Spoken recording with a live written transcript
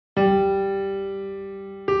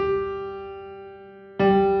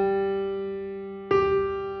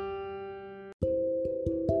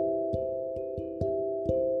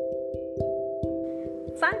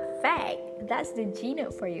That's the G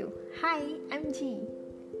note for you. Hi, I'm G.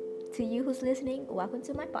 To you who's listening, welcome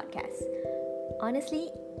to my podcast.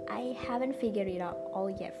 Honestly, I haven't figured it out all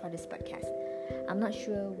yet for this podcast. I'm not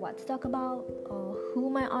sure what to talk about or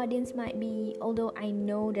who my audience might be, although I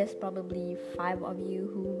know there's probably 5 of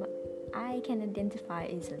you whom I can identify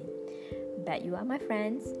easily. Bet you are my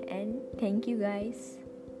friends, and thank you guys.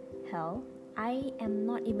 Hell, I am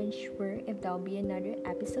not even sure if there'll be another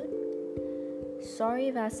episode. Sorry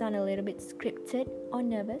if I sound a little bit scripted or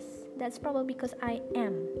nervous. That's probably because I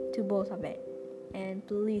am to both of it. And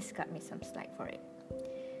please cut me some slack for it.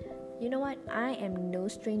 You know what? I am no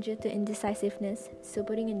stranger to indecisiveness, so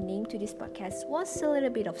putting a name to this podcast was a little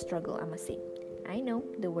bit of struggle, I must say. I know,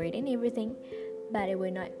 the word and everything, but it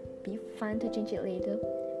will not be fun to change it later.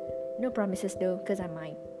 No promises though, because I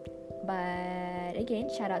might. But again,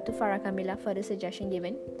 shout out to Farah Kamila for the suggestion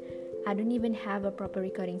given. I don't even have a proper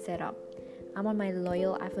recording setup. I'm on my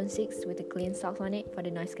loyal iPhone 6 with a clean socks on it for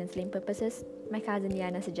the noise cancelling purposes. My cousin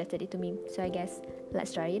Diana suggested it to me, so I guess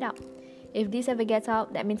let's try it out. If this ever gets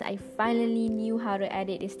out, that means I finally knew how to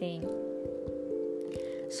edit this thing.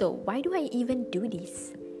 So why do I even do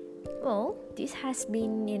this? Well, this has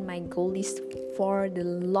been in my goal list for the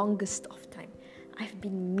longest of time. I've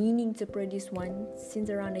been meaning to produce one since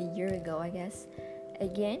around a year ago, I guess.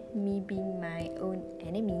 Again, me being my own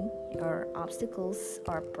enemy or obstacles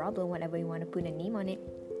or problem, whatever you want to put a name on it.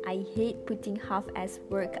 I hate putting half-ass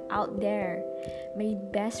work out there. My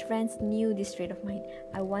best friends knew this trait of mine.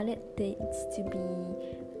 I wanted things to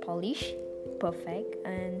be polished, perfect,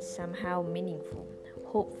 and somehow meaningful.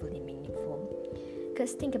 Hopefully meaningful.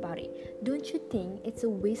 Because think about it. Don't you think it's a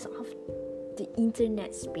waste of the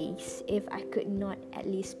internet space if I could not at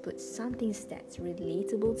least put something that's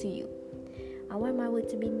relatable to you? I want my word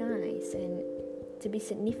to be nice and to be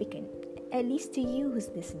significant, at least to you who's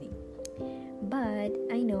listening. But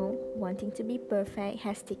I know wanting to be perfect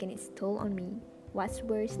has taken its toll on me. What's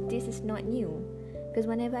worse, this is not new. Because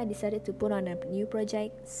whenever I decided to put on a new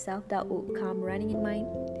project, self-doubt would come running in mind.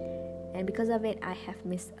 And because of it, I have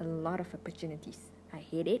missed a lot of opportunities. I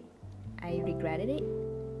hate it. I regretted it.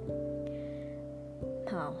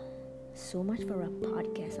 Wow, so much for a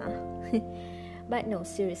podcast, huh? But no,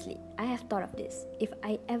 seriously, I have thought of this. If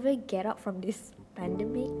I ever get out from this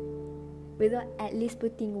pandemic without at least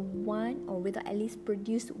putting one or without at least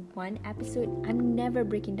produce one episode, I'm never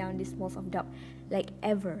breaking down these walls of doubt, like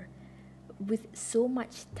ever. With so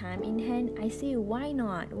much time in hand, I say why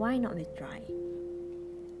not? Why not we try?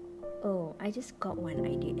 Oh, I just got one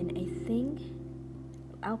idea and I think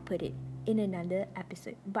I'll put it in another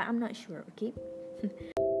episode, but I'm not sure, okay?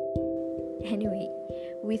 Anyway,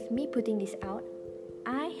 with me putting this out,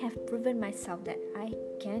 I have proven myself that I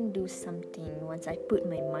can do something once I put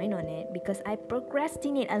my mind on it because I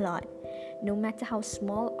procrastinate a lot. No matter how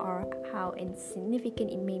small or how insignificant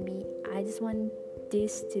it may be, I just want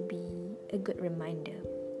this to be a good reminder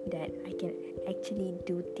that I can actually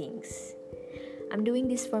do things. I'm doing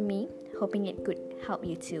this for me, hoping it could help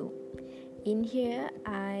you too. In here,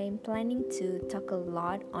 I'm planning to talk a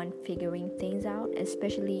lot on figuring things out,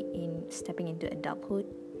 especially in stepping into adulthood.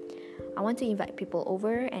 I want to invite people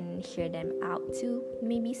over and hear them out too,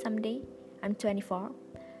 maybe someday. I'm 24.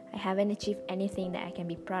 I haven't achieved anything that I can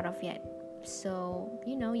be proud of yet. So,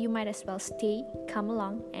 you might as well come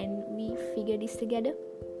along, and we figure this together.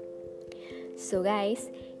 So guys,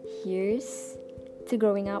 here's to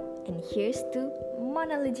growing up, and here's to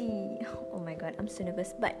monology. Oh my god, I'm so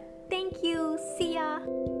nervous, but thank you. See ya.